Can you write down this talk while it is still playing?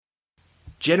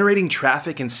Generating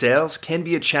traffic and sales can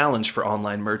be a challenge for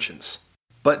online merchants.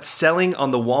 But selling on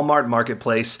the Walmart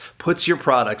Marketplace puts your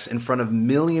products in front of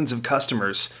millions of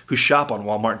customers who shop on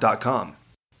Walmart.com.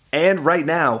 And right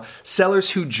now, sellers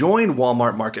who join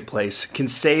Walmart Marketplace can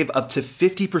save up to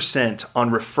 50% on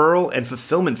referral and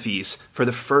fulfillment fees for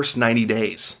the first 90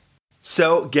 days.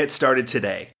 So get started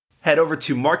today. Head over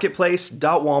to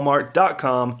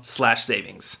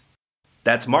marketplace.walmart.com/savings.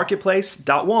 That's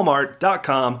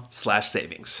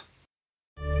marketplace.walmart.com/savings.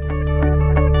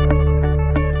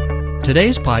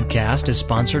 Today's podcast is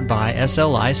sponsored by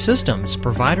SLI Systems,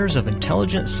 providers of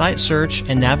intelligent site search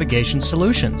and navigation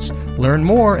solutions. Learn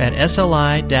more at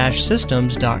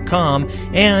sli-systems.com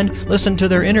and listen to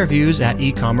their interviews at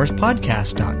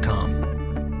ecommercepodcast.com.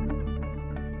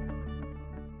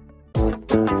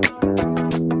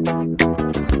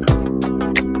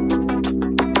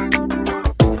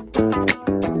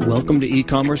 Welcome to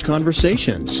E-Commerce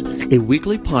Conversations, a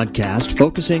weekly podcast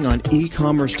focusing on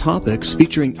e-commerce topics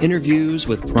featuring interviews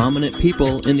with prominent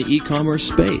people in the e-commerce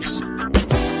space.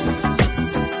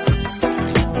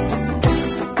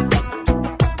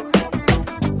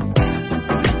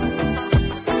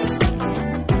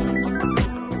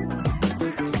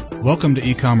 Welcome to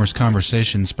E-Commerce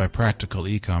Conversations by Practical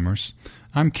E-Commerce.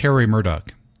 I'm Kerry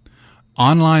Murdoch.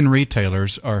 Online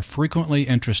retailers are frequently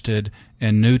interested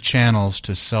in new channels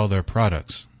to sell their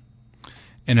products.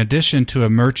 In addition to a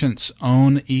merchant's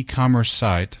own e-commerce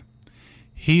site,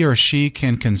 he or she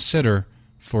can consider,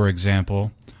 for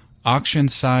example, auction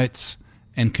sites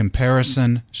and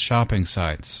comparison shopping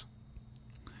sites.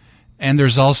 And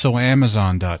there's also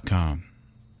Amazon.com.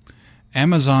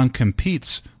 Amazon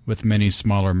competes with many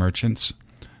smaller merchants,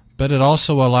 but it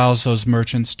also allows those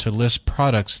merchants to list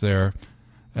products there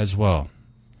as well.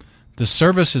 The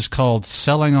service is called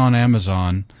Selling on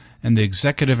Amazon, and the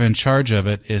executive in charge of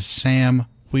it is Sam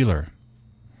Wheeler.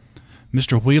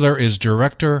 Mr. Wheeler is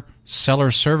Director,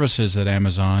 Seller Services at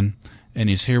Amazon, and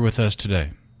he's here with us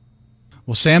today.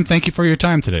 Well, Sam, thank you for your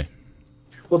time today.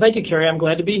 Well, thank you, Kerry. I'm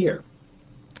glad to be here.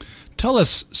 Tell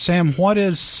us, Sam, what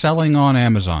is Selling on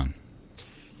Amazon?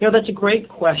 That's a great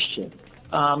question.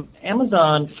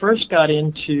 Amazon first got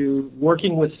into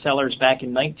working with sellers back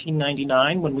in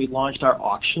 1999 when we launched our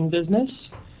auction business.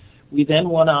 We then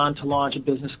went on to launch a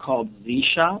business called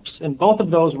Z-Shops, and both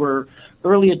of those were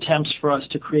early attempts for us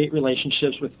to create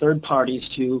relationships with third parties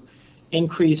to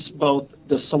increase both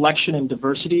the selection and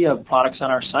diversity of products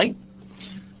on our site.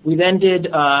 We then did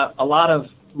a lot of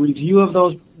review of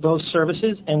those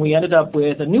services, and we ended up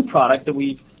with a new product that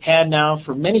we've had now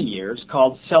for many years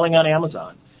called Selling on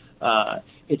Amazon.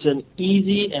 It's an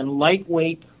easy and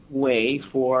lightweight way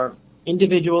for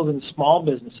individuals and small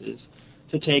businesses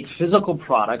to take physical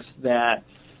products that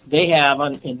they have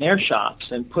in their shops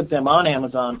and put them on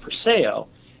Amazon for sale.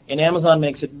 And Amazon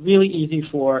makes it really easy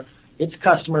for its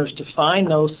customers to find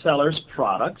those sellers'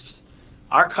 products.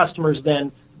 Our customers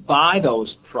then buy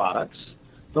those products.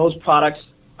 Those products,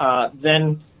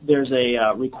 then there's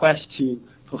a request to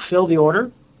fulfill the order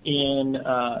in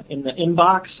the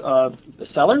inbox of the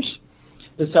sellers.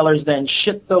 The sellers then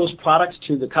ship those products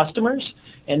to the customers,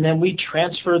 and then we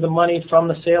transfer the money from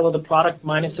the sale of the product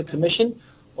minus the commission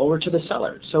over to the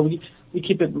seller. So we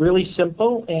keep it really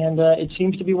simple, and it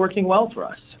seems to be working well for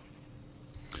us.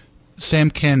 Sam,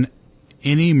 can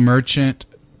any merchant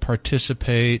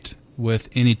participate with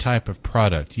any type of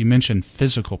product? You mentioned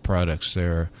physical products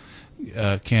there.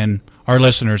 Can our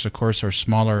listeners, of course, are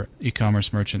smaller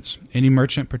e-commerce merchants. Any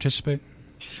merchant participate?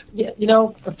 Yeah,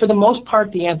 for the most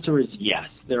part, the answer is yes.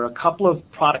 There are a couple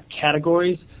of product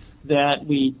categories that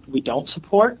we don't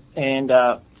support, and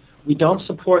we don't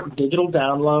support digital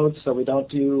downloads, so we don't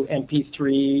do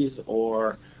MP3s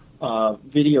or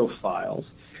video files.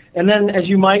 And then, as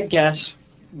you might guess,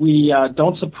 we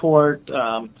don't support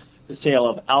the sale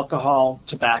of alcohol,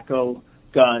 tobacco,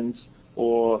 guns,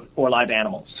 or live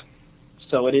animals.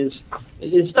 So it is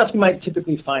stuff you might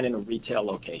typically find in a retail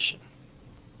location.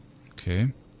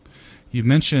 Okay. You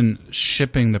mentioned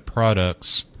shipping the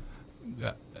products.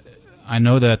 I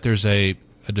know that there's a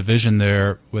division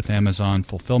there with Amazon,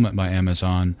 Fulfillment by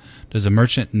Amazon. Does a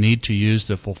merchant need to use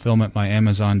the Fulfillment by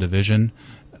Amazon division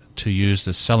to use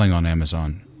the Selling on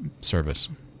Amazon service?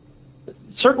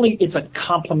 Certainly, it's a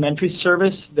complementary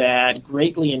service that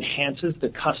greatly enhances the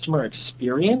customer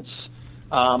experience.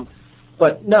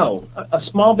 But no, a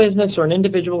small business or an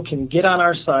individual can get on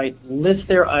our site, list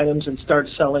their items, and start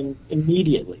selling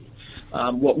immediately.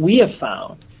 What we have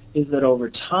found is that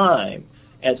over time,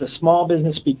 as a small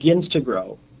business begins to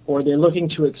grow, or they're looking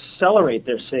to accelerate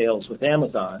their sales with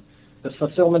Amazon, the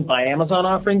Fulfillment by Amazon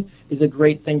offering is a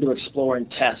great thing to explore and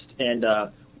test. And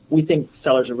we think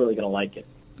sellers are really going to like it.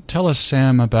 Tell us,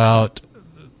 Sam, about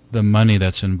the money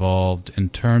that's involved in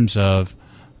terms of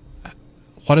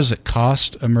what does it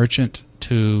cost a merchant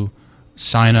to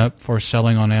sign up for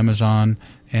selling on Amazon,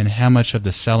 and how much of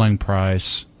the selling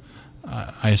price,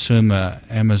 I assume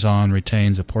Amazon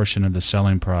retains a portion of the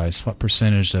selling price. What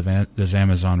percentage does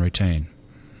Amazon retain?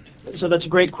 So that's a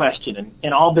great question.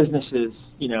 In all businesses,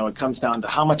 it comes down to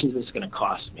how much is this going to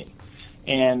cost me?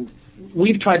 And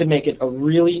we've tried to make it a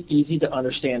really easy to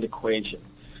understand equation.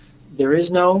 There is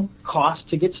no cost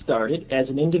to get started. As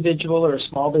an individual or a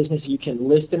small business, you can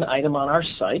list an item on our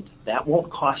site. That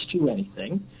won't cost you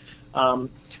anything.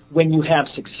 When you have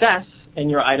success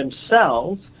and your item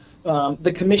sells,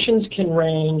 the commissions can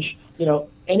range,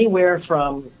 anywhere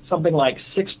from something like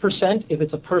 6% if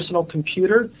it's a personal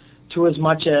computer to as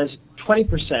much as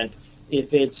 20%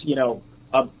 if it's,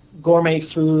 a gourmet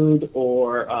food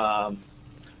or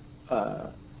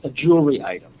a jewelry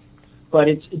item. But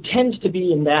it tends to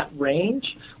be in that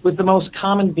range, with the most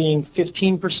common being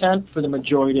 15% for the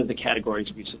majority of the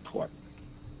categories we support.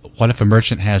 What if a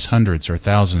merchant has hundreds or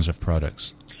thousands of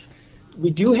products? We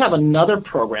do have another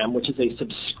program, which is a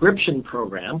subscription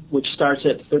program, which starts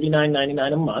at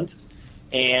 $39.99 a month,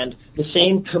 and the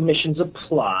same commissions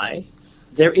apply.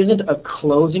 There isn't a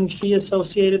closing fee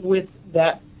associated with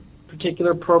that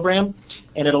particular program,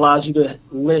 and it allows you to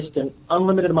list an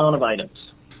unlimited amount of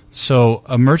items. So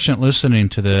a merchant listening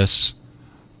to this,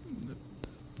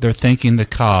 they're thinking the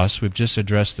cost. We've just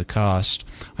addressed the cost.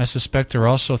 I suspect they're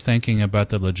also thinking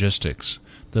about the logistics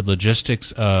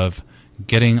of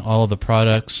getting all of the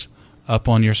products up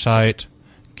on your site,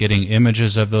 getting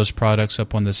images of those products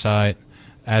up on the site,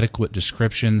 adequate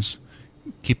descriptions,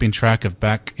 keeping track of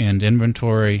back-end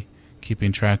inventory,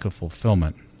 keeping track of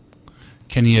fulfillment.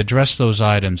 Can you address those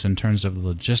items in terms of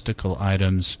the logistical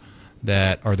items?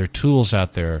 That are there tools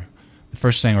out there? The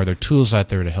first thing, are there tools out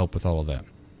there to help with all of that?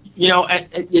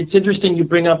 It's interesting you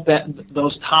bring up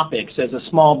those topics. As a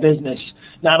small business,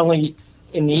 not only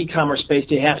in the e-commerce space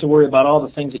do you have to worry about all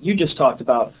the things that you just talked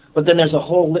about, but then there's a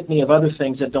whole litany of other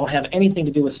things that don't have anything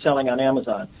to do with selling on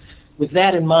Amazon. With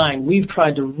that in mind, we've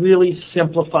tried to really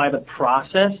simplify the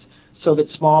process so that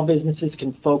small businesses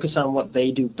can focus on what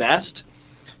they do best.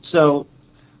 So,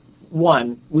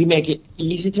 one, we make it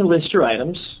easy to list your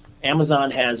items. Amazon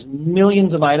has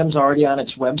millions of items already on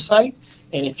its website,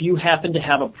 and if you happen to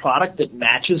have a product that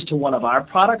matches to one of our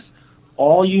products,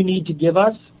 all you need to give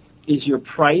us is your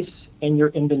price and your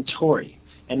inventory,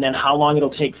 and then how long it'll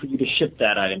take for you to ship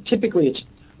that item. Typically,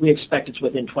 we expect it's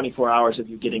within 24 hours of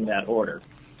you getting that order.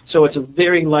 So it's a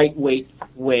very lightweight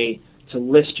way to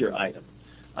list your item.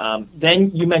 Then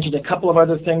you mentioned a couple of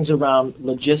other things around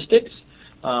logistics.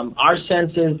 Our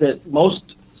sense is that most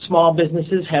small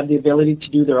businesses have the ability to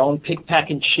do their own pick,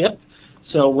 pack, and ship.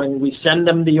 So when we send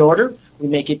them the order, we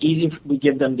make it easy. We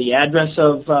give them the address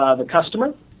of the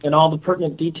customer and all the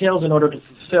pertinent details in order to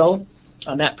fulfill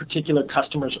on that particular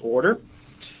customer's order.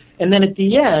 And then at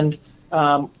the end,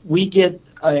 we get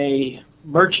a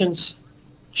merchant's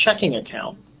checking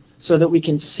account so that we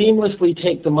can seamlessly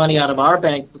take the money out of our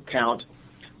bank account,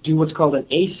 do what's called an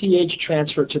ACH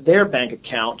transfer to their bank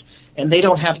account, and they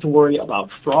don't have to worry about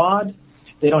fraud.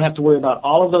 They don't have to worry about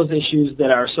all of those issues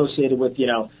that are associated with,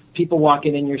 people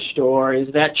walking in your store.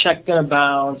 Is that check going to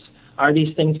bounce? Are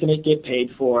these things going to get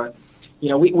paid for?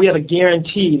 We have a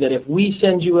guarantee that if we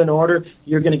send you an order,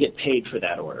 you're going to get paid for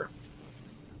that order.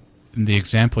 In the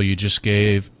example you just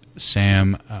gave,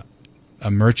 Sam,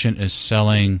 a merchant is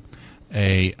selling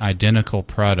a identical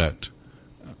product,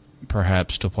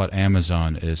 perhaps to what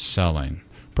Amazon is selling.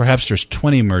 Perhaps there's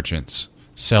 20 merchants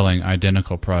selling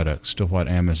identical products to what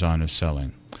Amazon is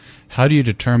selling. How do you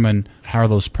determine how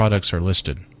those products are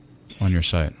listed on your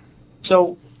site?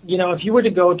 So, if you were to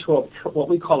go to what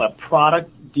we call a product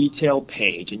detail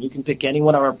page, and you can pick any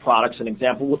one of our products, an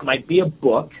example might be a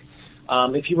book.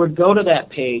 If you were to go to that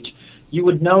page, you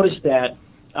would notice that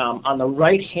on the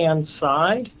right-hand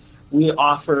side, we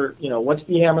offer, what's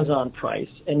the Amazon price,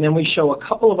 and then we show a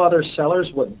couple of other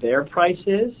sellers what their price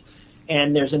is.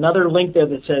 And there's another link there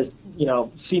that says,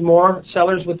 see more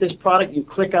sellers with this product. You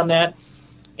click on that,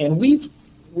 and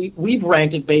we've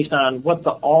ranked it based on what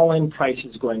the all-in price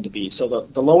is going to be. So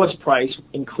the lowest price,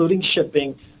 including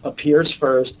shipping, appears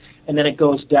first, and then it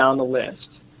goes down the list.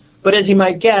 But as you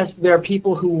might guess, there are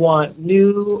people who want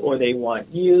new or they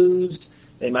want used.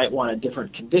 They might want a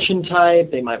different condition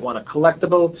type. They might want a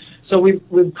collectible. So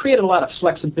we've created a lot of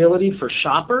flexibility for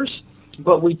shoppers,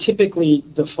 but we typically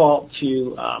default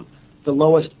to the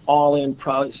lowest all-in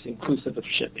price inclusive of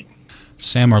shipping.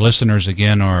 Sam, our listeners,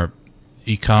 again, are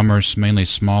e-commerce, mainly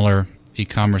smaller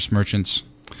e-commerce merchants.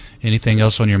 Anything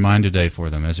else on your mind today for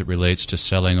them as it relates to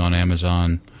selling on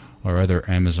Amazon or other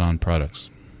Amazon products?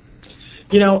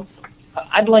 You know,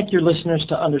 I'd like your listeners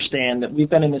to understand that we've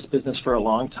been in this business for a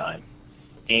long time,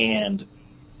 and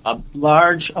a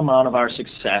large amount of our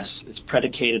success is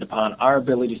predicated upon our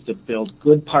ability to build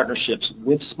good partnerships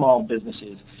with small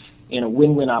businesses in a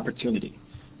win-win opportunity.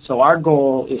 So our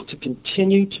goal is to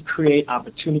continue to create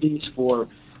opportunities for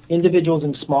individuals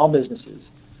and small businesses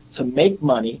to make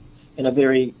money in a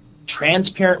very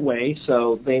transparent way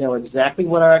so they know exactly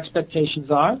what our expectations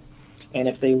are. And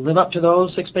if they live up to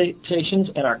those expectations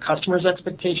and our customers'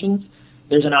 expectations,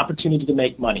 there's an opportunity to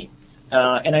make money.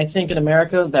 And I think in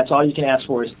America, that's all you can ask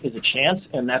for is a chance,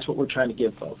 and that's what we're trying to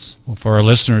give folks. Well, for our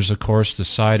listeners, of course, the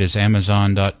site is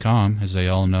Amazon.com, as they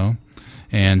all know.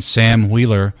 And Sam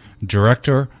Wheeler,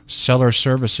 Director, Seller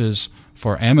Services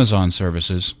for Amazon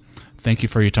Services, thank you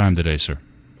for your time today, sir.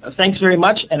 Thanks very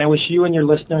much, and I wish you and your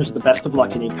listeners the best of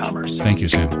luck in e-commerce. Thank you,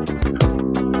 Sam.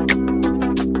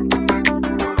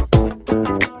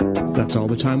 That's all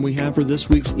the time we have for this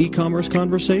week's e-commerce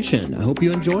conversation. I hope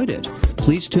you enjoyed it.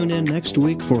 Please tune in next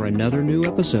week for another new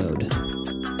episode.